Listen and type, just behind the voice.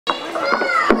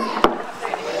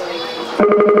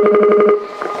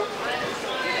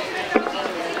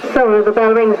So the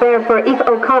bell rings there for Aoife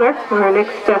O'Connor, our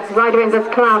next rider in this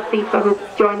class. Aoife, who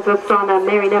joins us from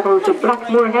Mary Neville's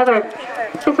Blackmoor Heather.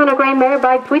 This one a grey mare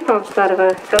by Tweethumps out of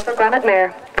a Silver Granite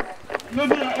mare.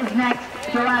 Lydia is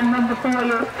next, Joanne number 4,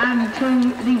 and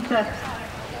 2, Lisa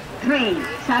 3,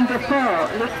 Sandra 4.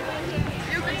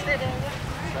 You can sit in.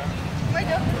 Wait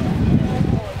up.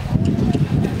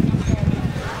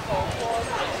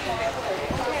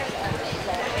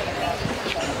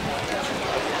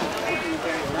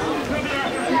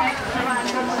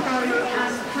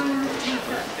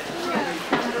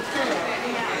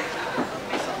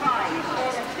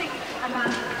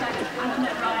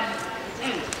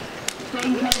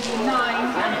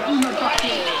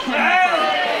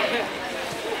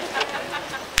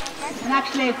 And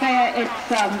actually, it's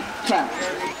 12.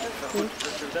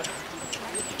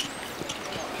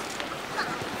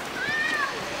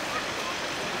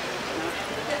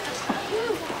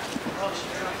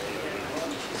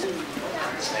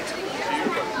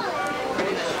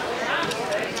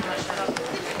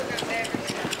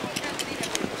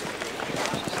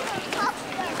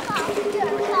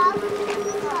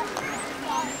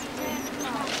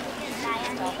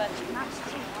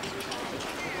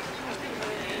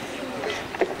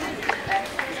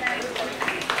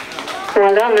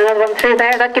 Well done, another one through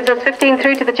there. That gives us 15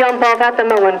 through to the jump off at the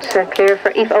moment. Clear for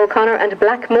Aoife O'Connor and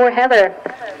Blackmoor Heather.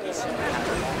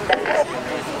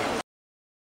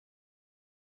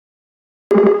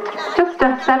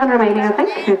 Just 7 remaining, I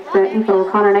think. It's Aoife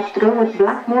O'Connor next to go with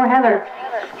Blackmoor Heather.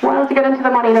 Well, to get into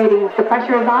the money, ladies, the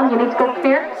pressure is on. You need to go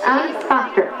clear and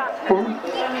faster.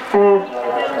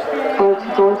 Well, to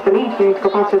go into the lead, you need to go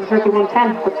faster than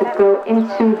 31.10, but to go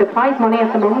into the prize money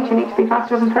at the moment, you need to be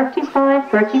faster than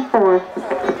 35.34.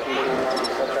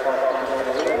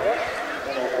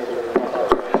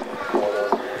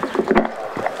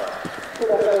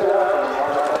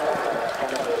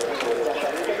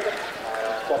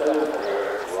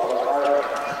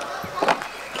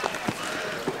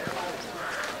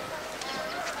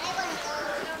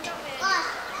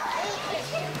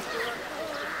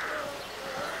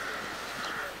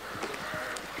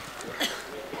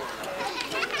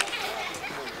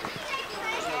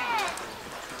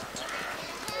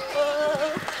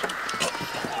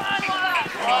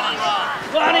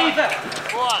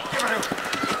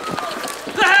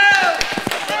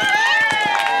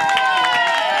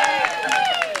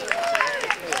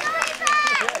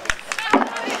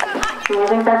 I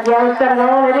think that yellow said it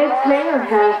all. It is clear.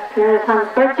 Clear time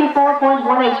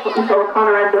 34.18 for Aoife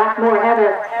O'Connor and Blackmoor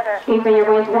Heather. Aoife, you're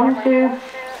going to 1, 2,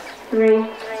 3,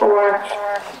 4,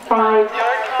 5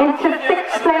 into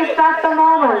 6th place at the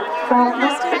moment. So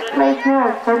not 6th place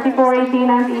now. 34.18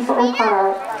 and Aoife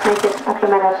O'Connor make it at the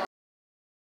minute.